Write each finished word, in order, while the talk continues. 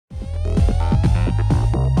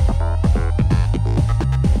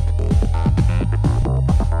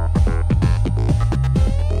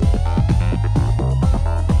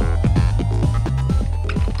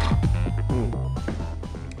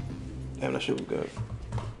that shit was good.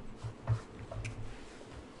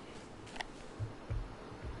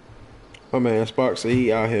 Oh man, Sparks,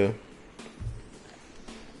 he out here.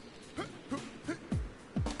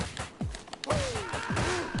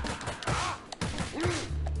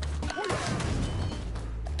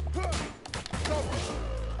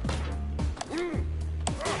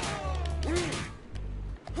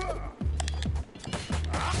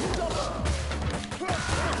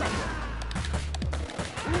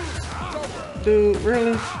 Dude,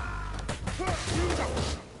 really?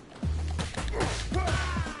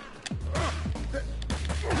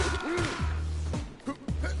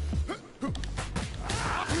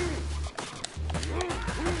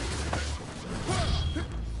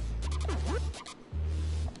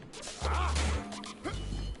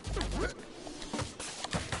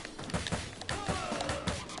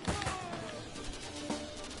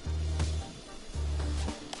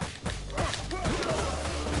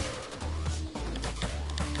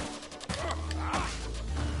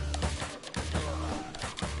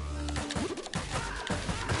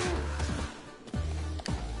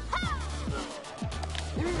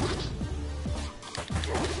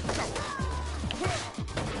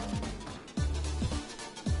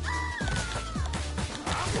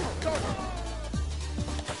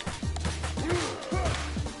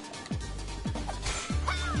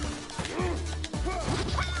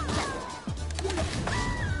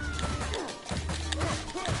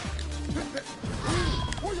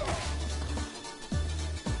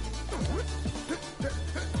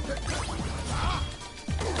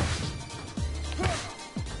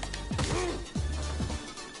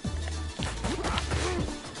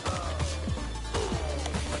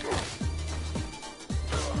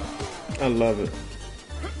 I love it.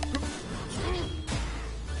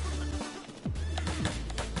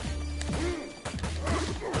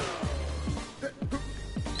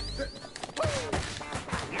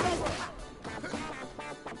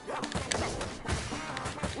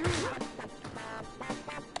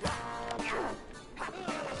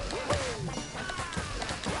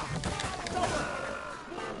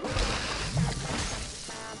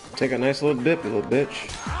 Take a nice little dip, you little bitch.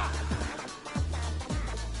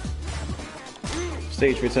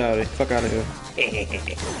 Stage fatality. Fuck out of here.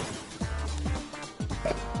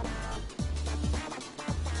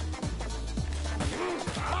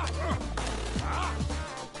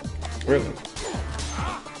 Really?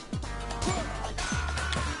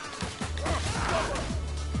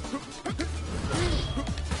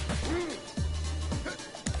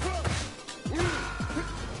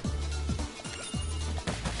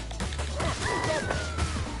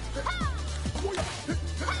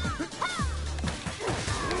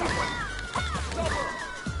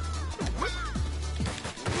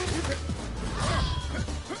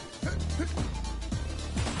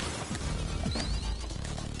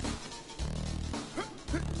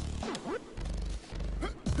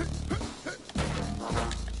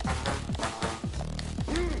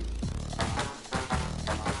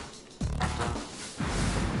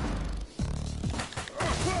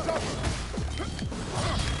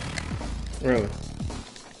 Really?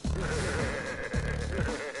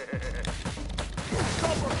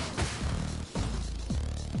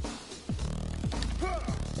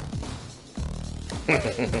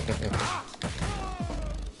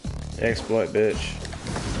 Exploit, bitch.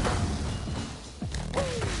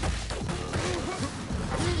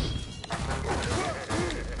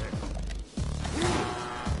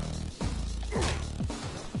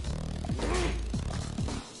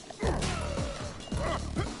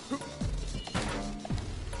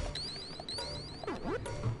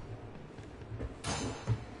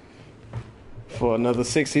 For another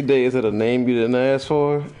 60 days at a name you didn't ask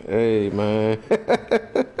for? Hey, man.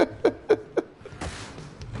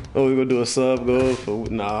 Oh, we gonna do a sub goal for...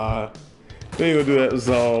 Nah. We ain't gonna do that with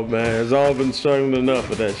Zol, man. Zol been struggling enough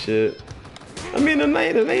with that shit. I mean, the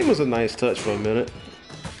name was a nice touch for a minute.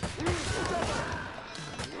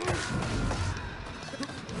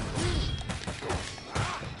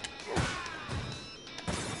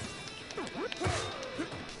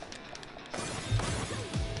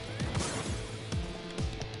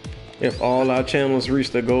 If all our channels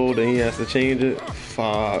reach the goal, then he has to change it.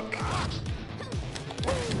 Fuck.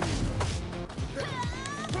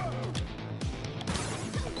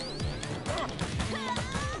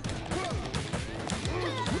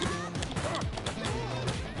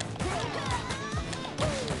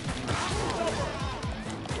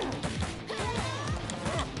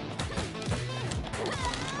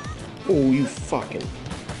 Oh, you fucking.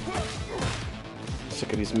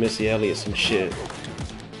 Sick of these Missy Elliott's and shit.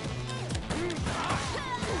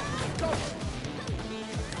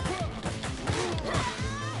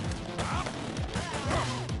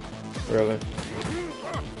 Really?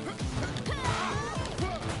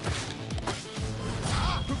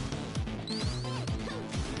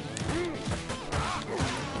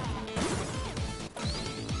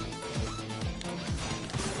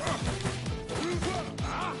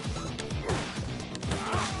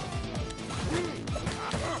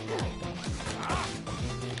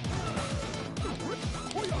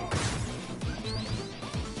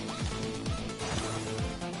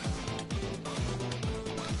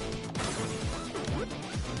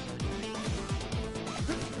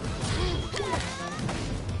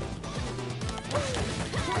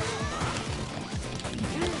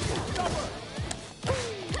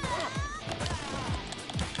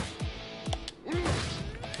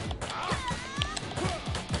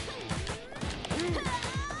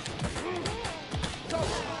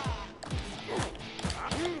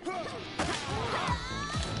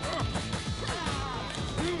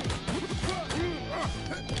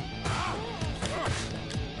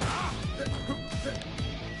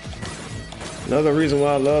 Another reason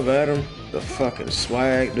why I love Adam, the fucking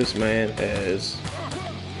swag this man has.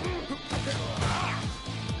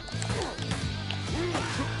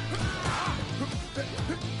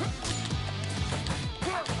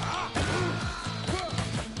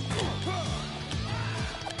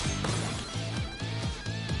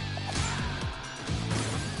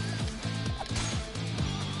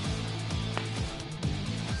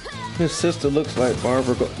 His sister looks like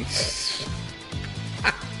Barbara.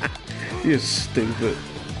 You're stupid.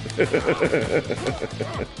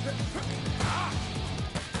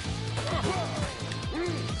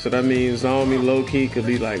 So that means Zombie low-key could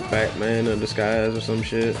be like Batman in disguise or some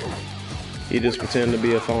shit. He just pretend to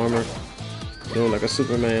be a farmer, doing like a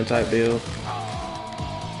Superman type deal.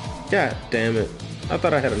 God damn it. I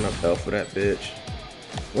thought I had enough health for that bitch.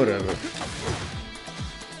 Whatever.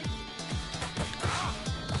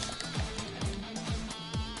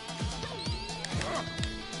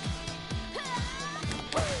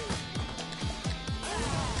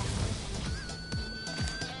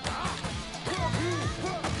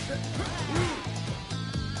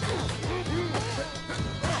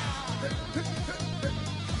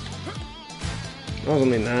 I was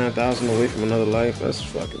only 9,000 away from another life. That's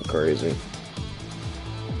fucking crazy.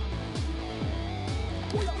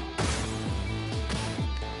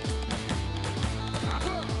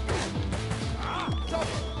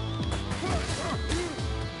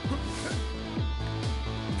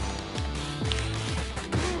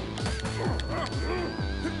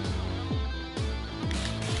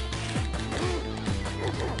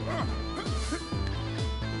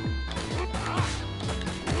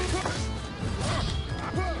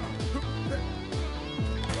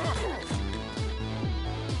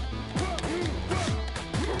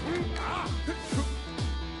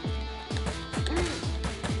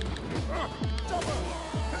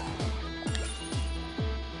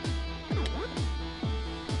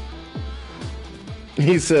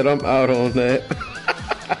 He said, I'm out on that.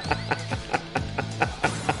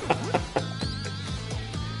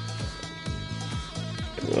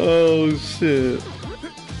 Oh, shit.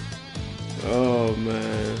 Oh,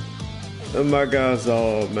 man. And my guy's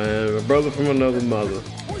all, man. A brother from another mother.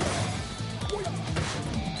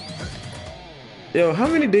 Yo, how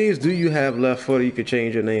many days do you have left for you could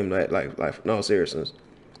change your name? Like, no, seriousness.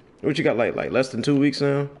 What you got, like less than 2 weeks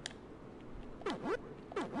now?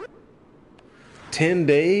 10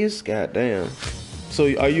 days? God damn. So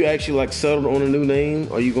are you actually like settled on a new name,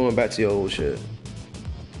 or are you going back to your old shit?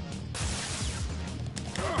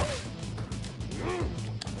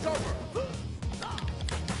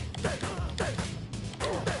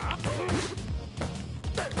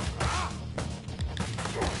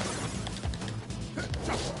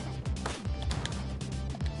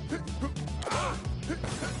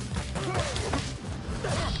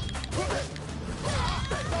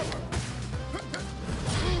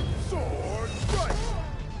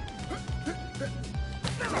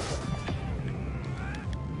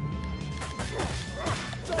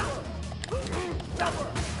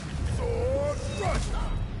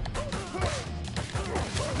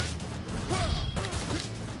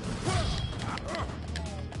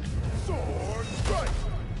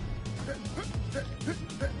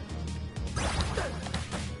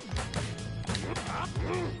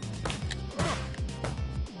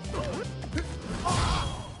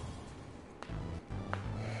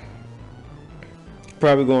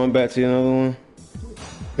 Probably going back to another one.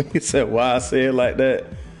 He said, why I say it like that?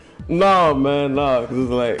 No, man, no. Cause it's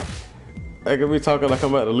like if we talking like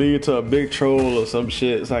I'm about to lead to a big troll or some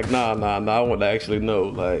shit. It's like, nah. I want to actually know,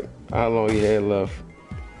 like, how long he had left.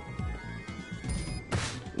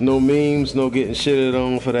 No memes, no getting shitted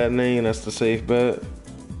on for that name. That's the safe bet.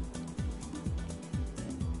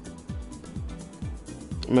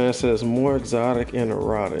 Man says more exotic and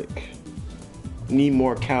erotic. Need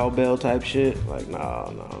more cowbell type shit? Like, nah.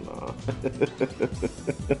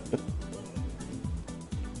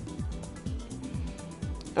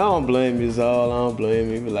 I don't blame you, Zal. I don't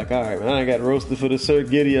blame you. But like, alright, man, I got roasted for the Sir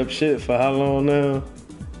Giddy Up shit for how long now?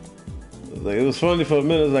 Like, it was funny for a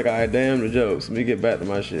minute. It's like, alright, damn the jokes. Let me get back to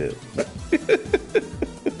my shit.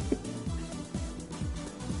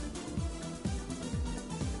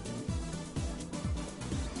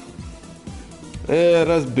 Yeah,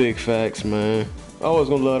 that's big facts, man. I always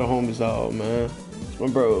gonna love the homies all, man. It's my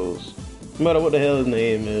bros. No matter what the hell his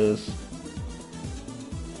name is.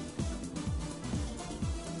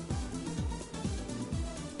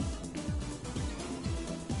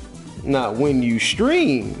 Not when you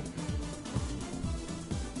stream.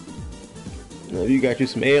 Now, if you got you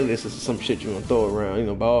some aliases or some shit you wanna throw around, you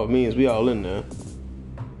know, by all means, we all in there.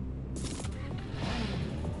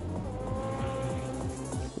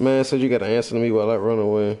 Man said you gotta answer to me while I run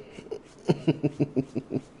away.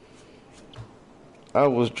 I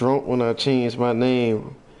was drunk when I changed my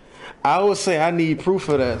name. I would say I need proof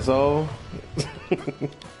of that, Zal.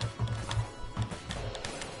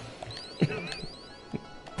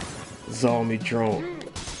 Zal me drunk.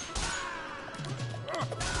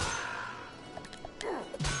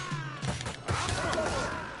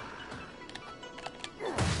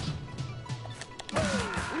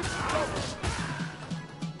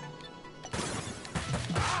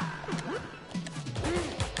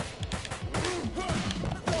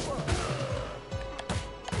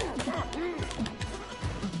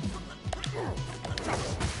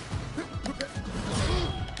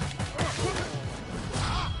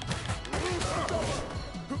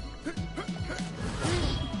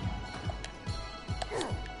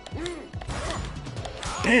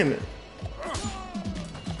 Damn it.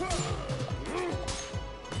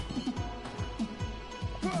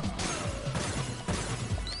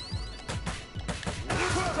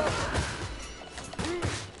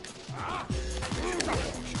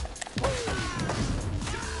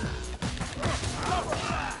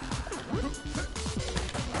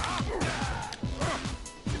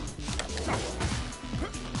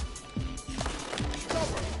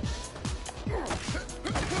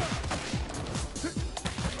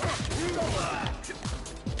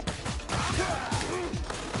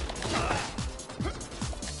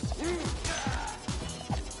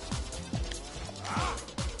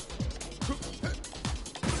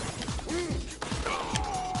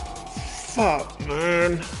 Fuck,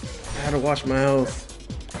 man. I had to watch my health.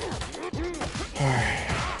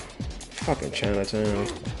 Fucking Chinatown.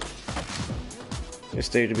 This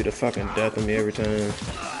stage to be the fucking death of me every time.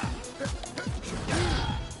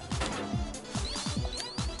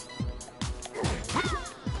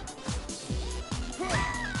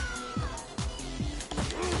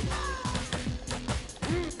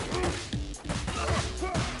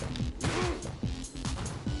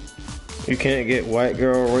 You can't get white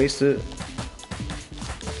girl wasted.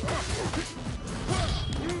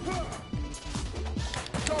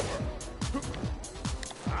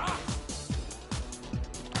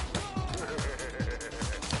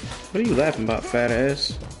 What are you laughing about, fat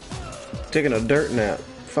ass? Taking a dirt nap.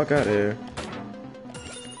 Fuck out of here.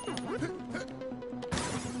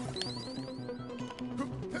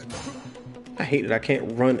 I hate that I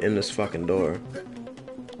can't run in this fucking door.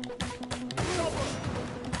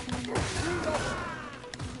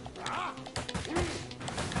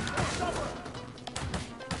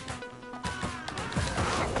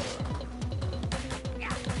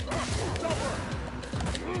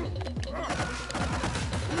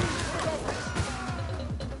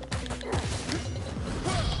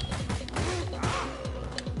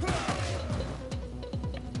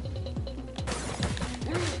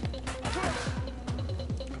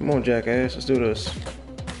 Come on, jackass, let's do this.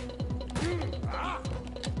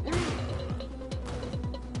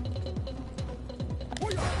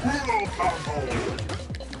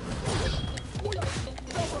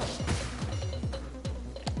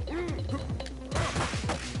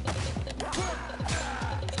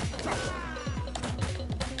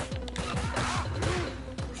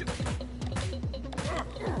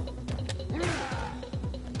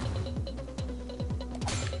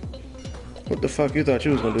 What the fuck you thought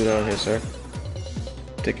you was gonna do down here, sir?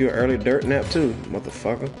 Take you an early dirt nap too,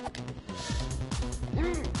 motherfucker.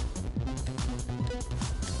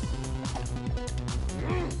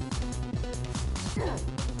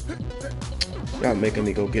 Y'all making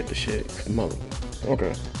me go get the shit. Mother.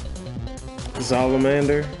 Okay.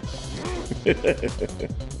 Salamander.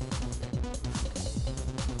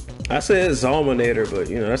 I said Zalminator, but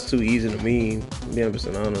you know, that's too easy to mean, to be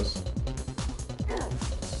 100% honest.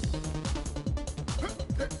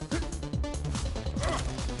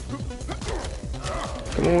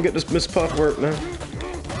 Come on, get this Miss Puff work now.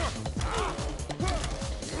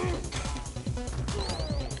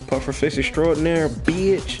 Puffer Face Extraordinaire,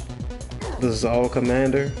 bitch. The Zal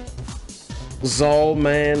Commander.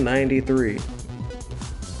 Zalman 93.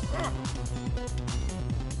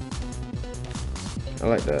 I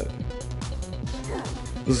like that.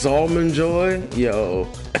 Zalman Joy? Yo.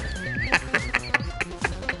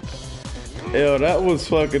 Yo, that was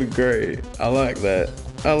fucking great. I like that.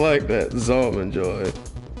 I like that. Zalman Joy.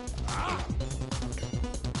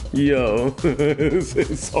 Yo.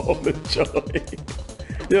 Zalman Joy.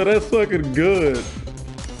 Yo, that's fucking good.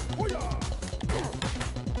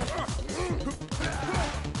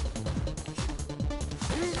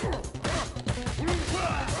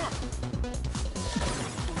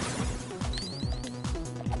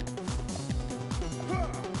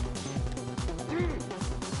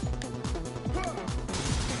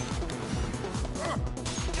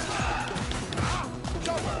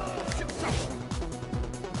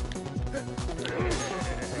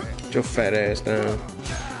 Get your fat ass down.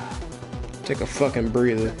 Take a fucking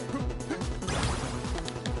breather.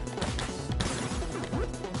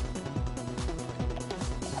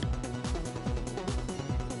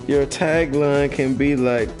 Your tagline can be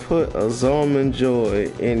like, put a Zalman Joy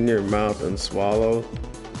in your mouth and swallow.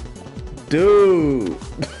 Dude!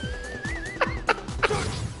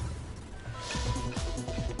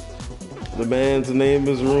 The man's name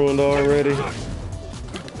is ruined already.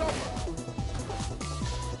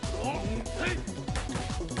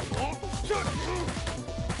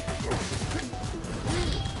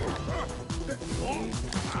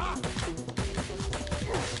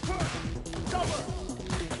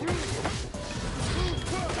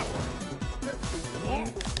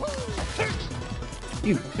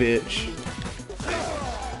 You bitch.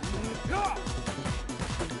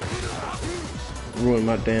 Ruin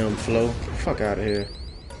my damn flow. Fuck out of here.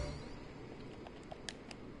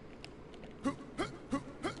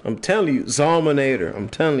 I'm telling you, Zalminator. I'm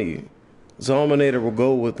telling you. Zalminator will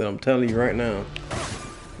go with it. I'm telling you right now.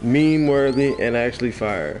 Meme worthy and actually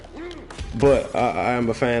fire. But I am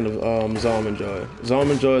a fan of Zalman Joy.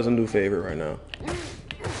 Zalman Joy is a new favorite right now.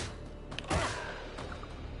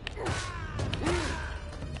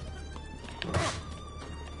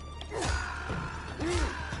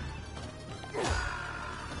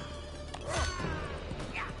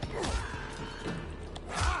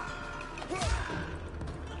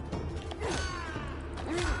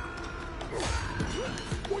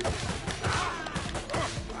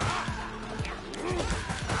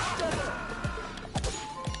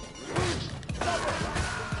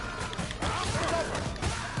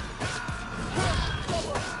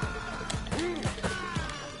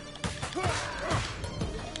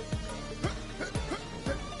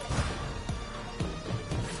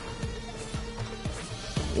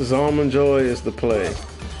 Zalman Joy is the play.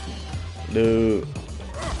 Dude.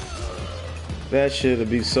 That shit'd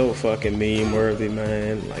be so fucking meme worthy,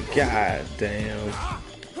 man. Like, god damn.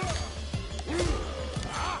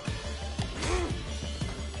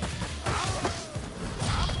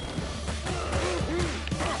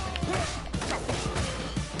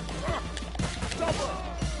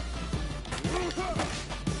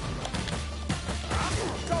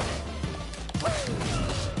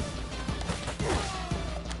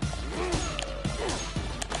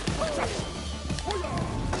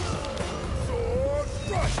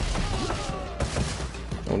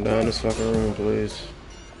 Come down this fucking room, please.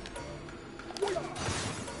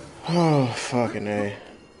 Oh, fucking A.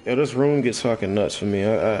 Yo, this room gets fucking nuts for me.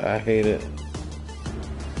 I hate it.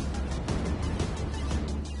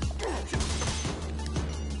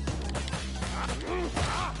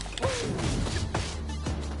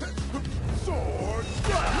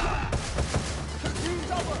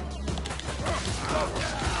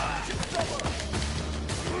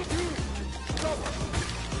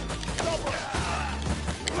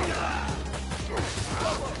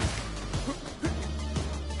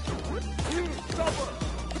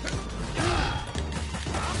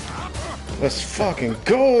 Let's fucking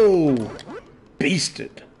go! Beasted.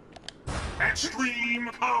 Extreme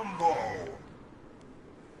combo.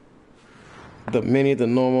 The mini, the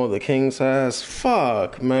normal, the king size.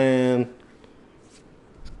 Fuck, man.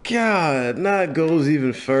 God, now it goes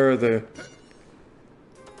even further.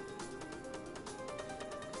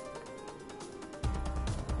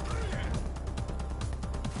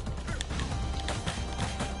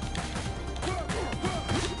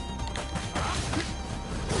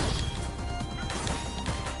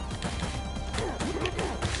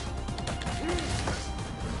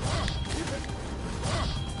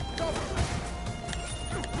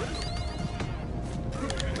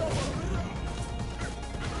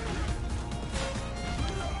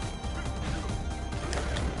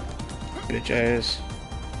 Bitch ass.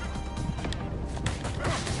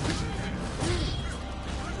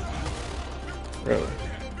 Really?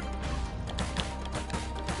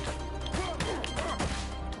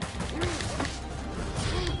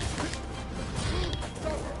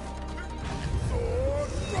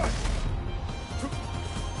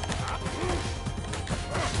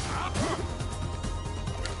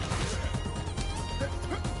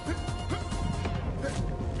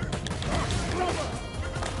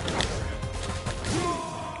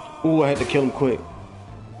 Ooh, I had to kill him quick.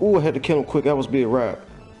 Ooh, I had to kill him quick. That was big rap.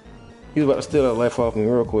 He was about to steal that life off me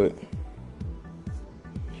real quick.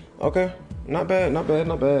 Okay, not bad, not bad,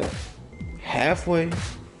 not bad. Halfway.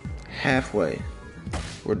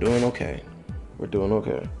 We're doing okay. We're doing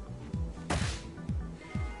okay.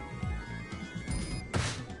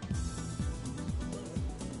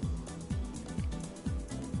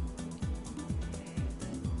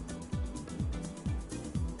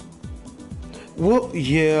 Well,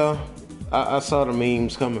 yeah, I saw the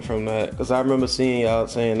memes coming from that because I remember seeing y'all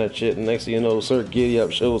saying that shit. And next thing you know, Sir Giddy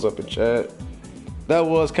Up shows up in chat. That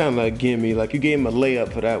was kind of a gimme. Like you gave him a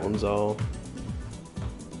layup for that one, Zal.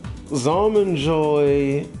 Zalman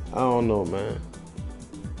Joy, I don't know, man.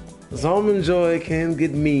 Zalman Joy can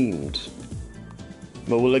get memed,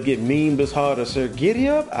 but will it get memed as hard as Sir Giddy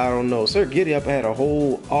Up? I don't know. Sir Giddy Up had a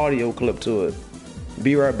whole audio clip to it.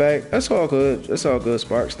 Be right back. That's all good. That's all good,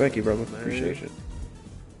 Sparks. Thank you, brother. Appreciate it.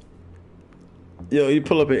 Yo, you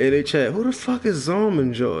pull up in 8 chat. Who the fuck is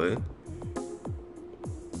Zalman Joy?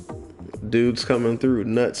 Dude's coming through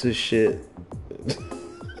nuts as shit.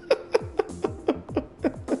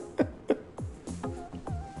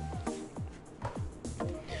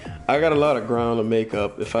 I got a lot of ground to make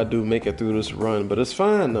up if I do make it through this run, but it's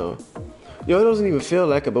fine though. Yo, it doesn't even feel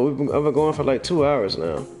like it, but I've been going for like 2 hours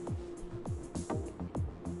now.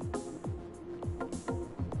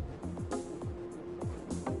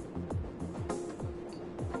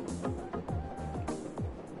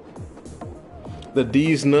 The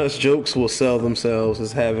D's nuts jokes will sell themselves,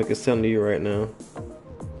 as Havoc is telling you right now.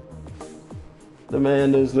 The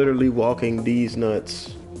man is literally walking D's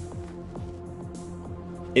nuts.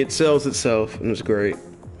 It sells itself, and it's great.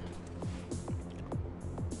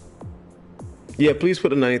 Yeah, please put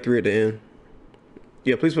the 93 at the end.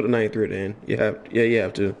 Yeah, please put the 93 at the end. You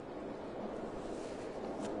have to.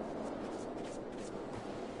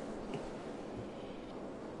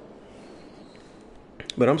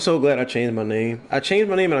 But I'm so glad I changed my name. I changed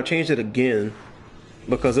my name and I changed it again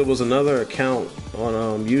because it was another account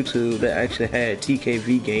on YouTube that actually had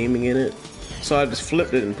TKV Gaming in it. So I just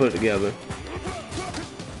flipped it and put it together.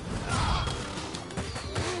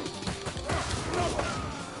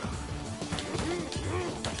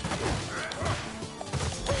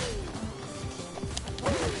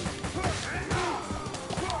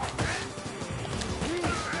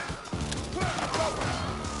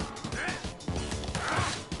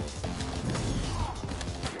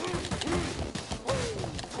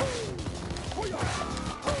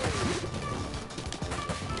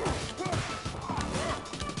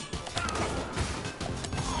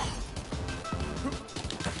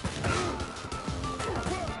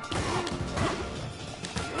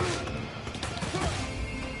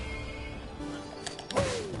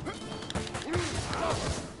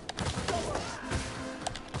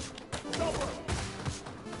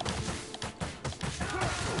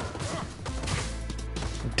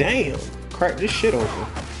 Damn, crack this shit open.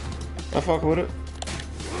 I fuck with it.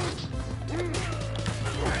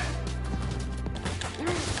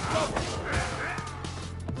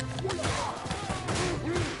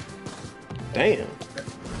 Damn.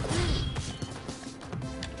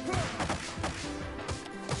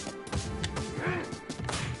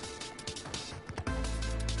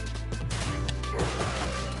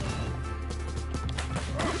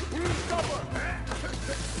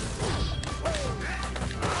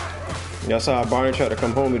 Y'all saw Barney try to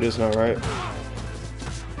come home with this now, right?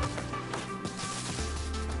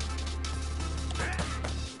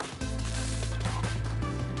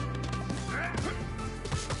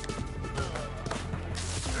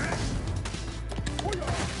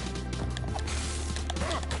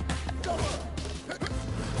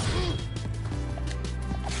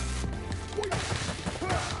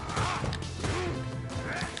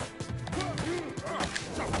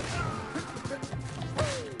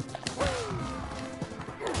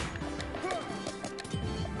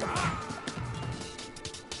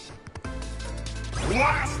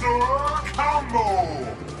 Blaster combo!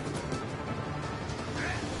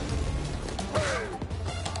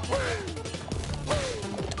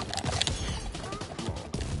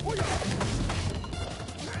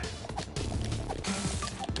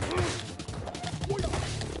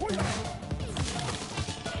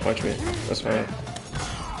 Watch me. That's fine.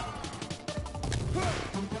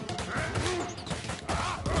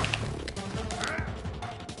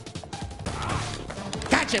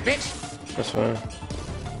 Gotcha, bitch! That's fine.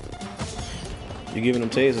 You giving them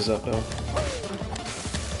tasers up though.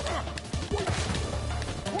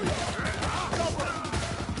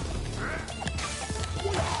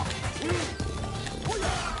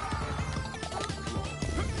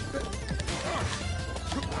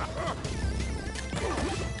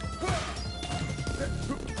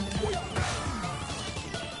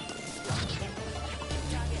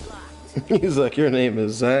 He's like, your name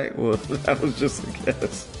is Zach? Well, that was just a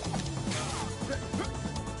guess.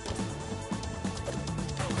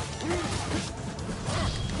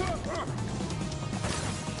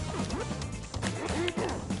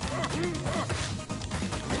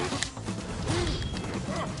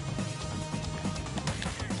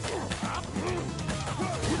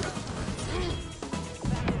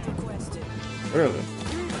 Really?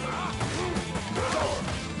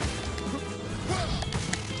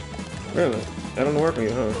 Really? That don't work on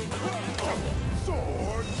you, huh?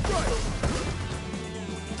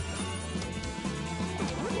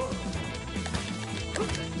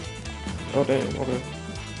 Oh damn, okay.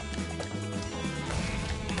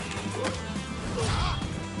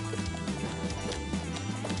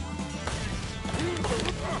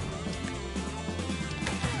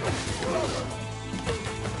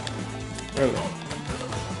 Really?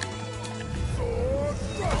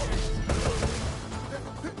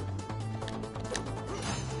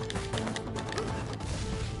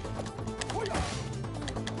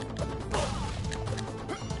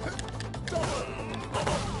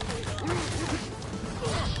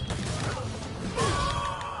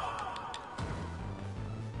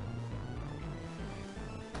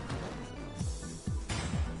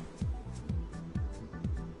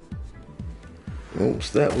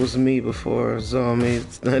 Oops, that was me before Zombie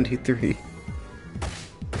 93.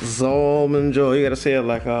 Zalman Joe. You gotta say it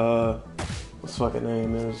like what's fucking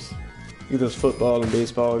name is? Either it's football and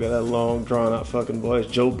baseball. Got that long drawn out fucking voice.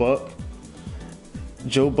 Joe Buck.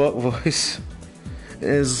 Joe Buck voice.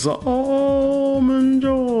 Is Zalman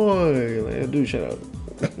Joy. Like, dude, shut up.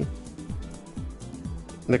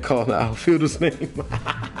 They call the outfielder's name.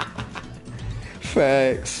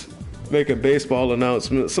 Facts. Make a baseball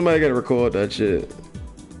announcement. Somebody gotta record that shit.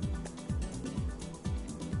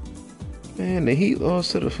 Man, the Heat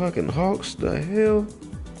lost to the fucking Hawks. The hell?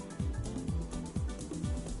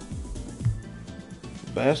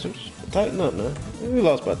 Bastards. Tighten up now. We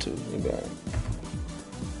lost by 2. We'll be alright.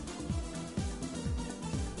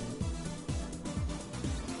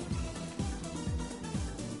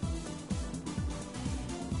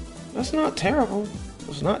 That's not terrible.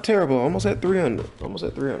 It's not terrible. Almost at 300. Almost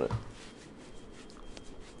at 300.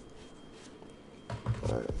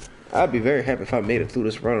 Alright. I'd be very happy if I made it through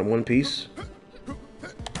this run in one piece.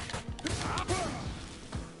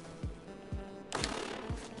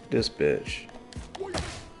 This bitch.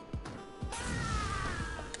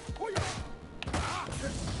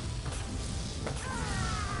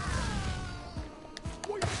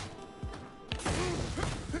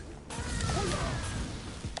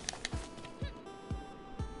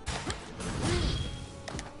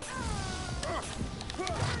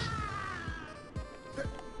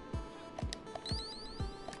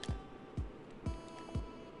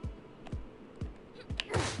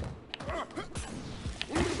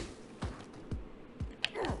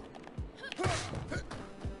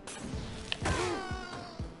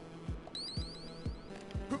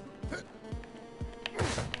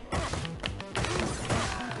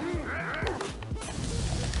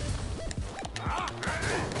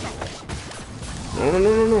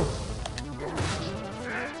 No.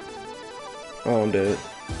 Oh, I'm dead.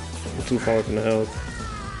 I'm too far from the health.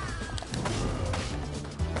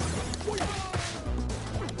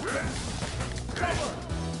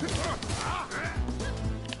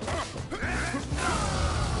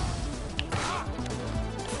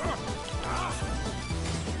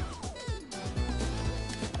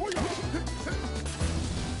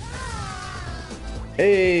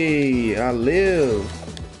 Hey, I live.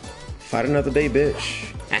 Fight another day, bitch.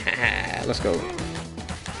 Let's go.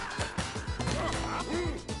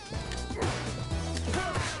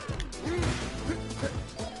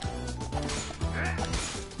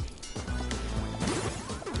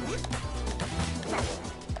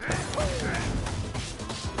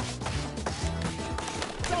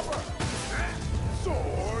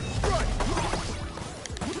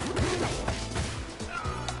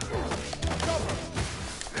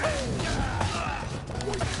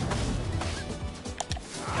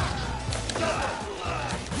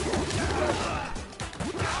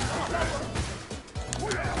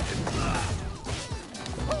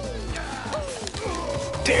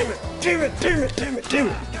 Damn it, damn it, damn it, damn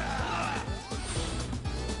it.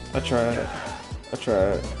 I tried. I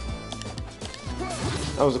tried.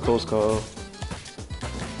 That was a close call.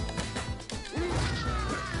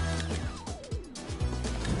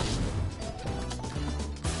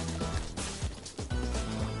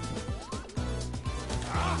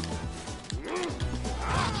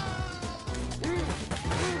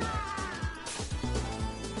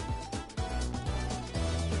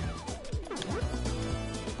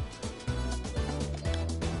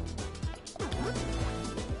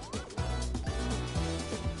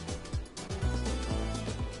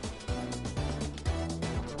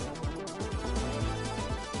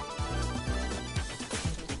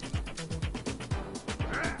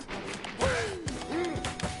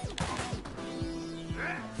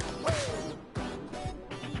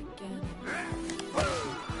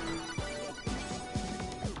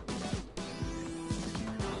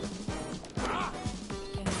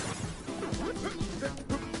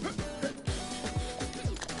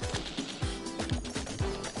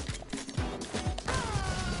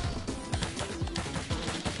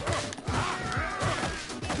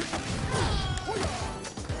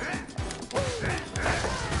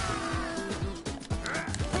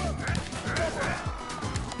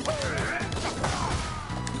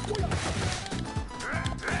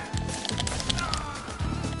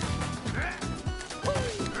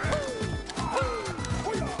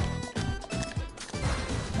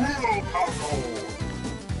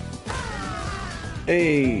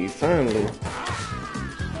 Hey, finally.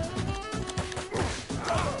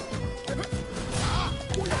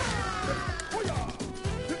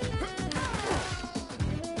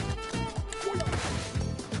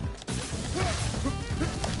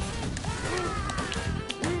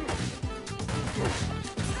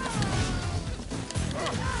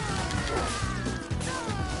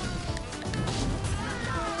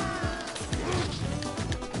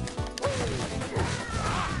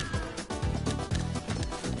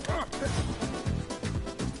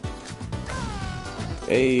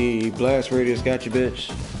 Hey, blast radius got you,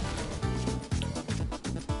 bitch.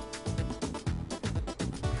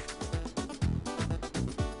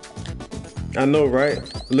 I know, right?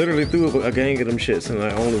 Literally threw a gang of them shits and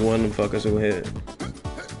like only one of them fuckers who hit.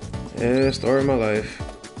 Yeah, story of my life.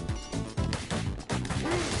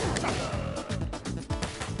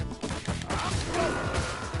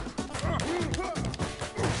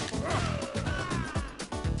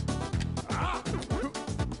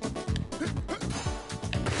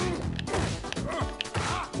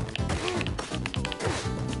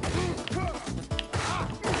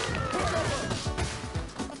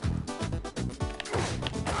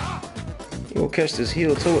 You gonna catch this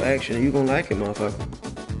heel toe action, you gonna like it, motherfucker.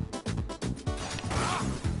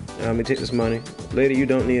 Now, let me take this money. Lady, you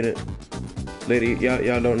don't need it. Lady,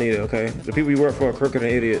 y'all don't need it, okay? The people you work for are crooked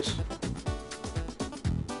and idiots.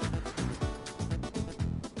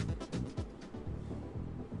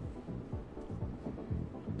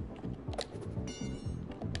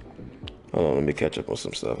 Hold on, let me catch up on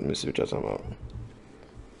some stuff. Let me see what y'all talking about.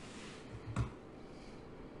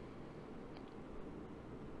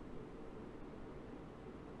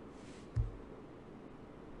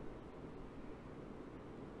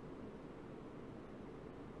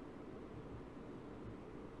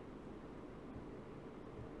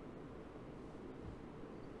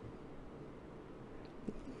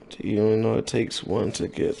 You don't know it takes one to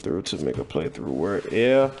get through to make a playthrough work.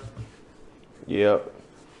 Yeah. Yep.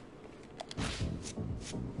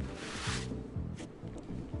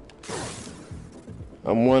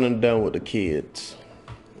 I'm one and done with the kids.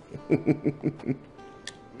 Come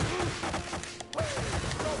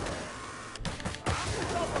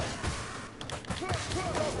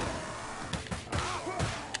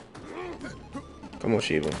on,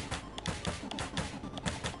 Shiva.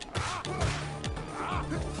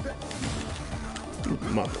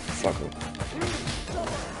 Motherfucker.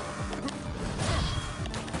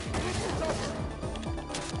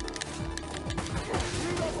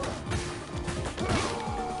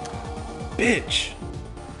 Bitch.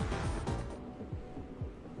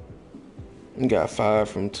 Got 5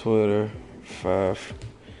 from Twitter, 5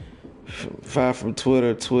 from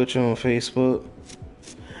Twitter, Twitch, on Facebook.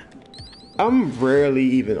 I'm rarely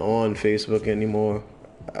even on Facebook anymore.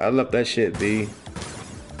 I let that shit be.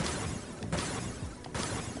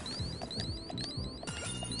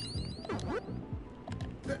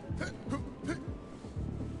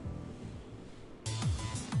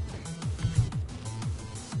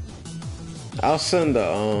 I'll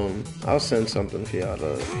send something for y'all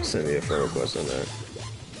to send me a friend request on there.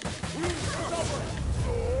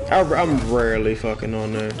 I'm rarely fucking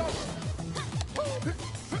on there.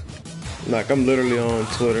 Like I'm literally on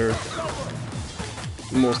Twitter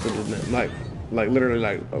most of the like literally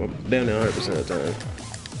like damn near 100% of the time.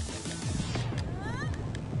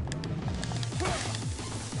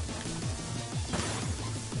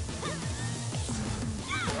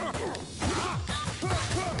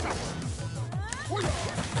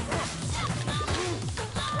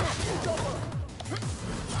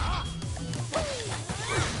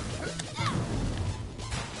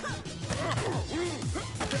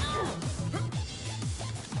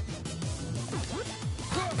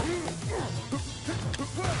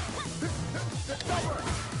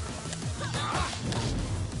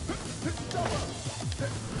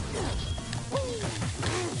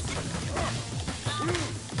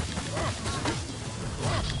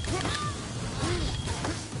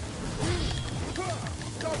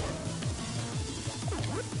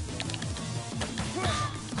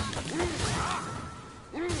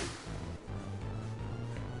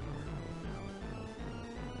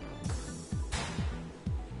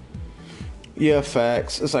 Yeah,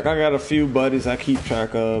 facts. It's like I got a few buddies I keep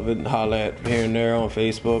track of and holler at here and there on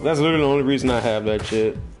Facebook. That's literally the only reason I have that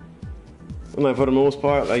shit. And like for the most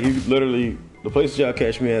part, like you literally, the places y'all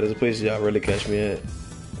catch me at is the places y'all really catch me at.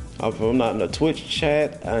 If I'm not in the Twitch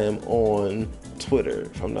chat, I am on Twitter.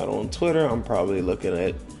 If I'm not on Twitter, I'm probably looking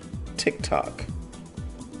at TikTok.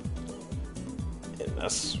 And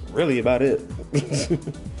that's really about it.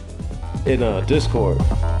 In Discord.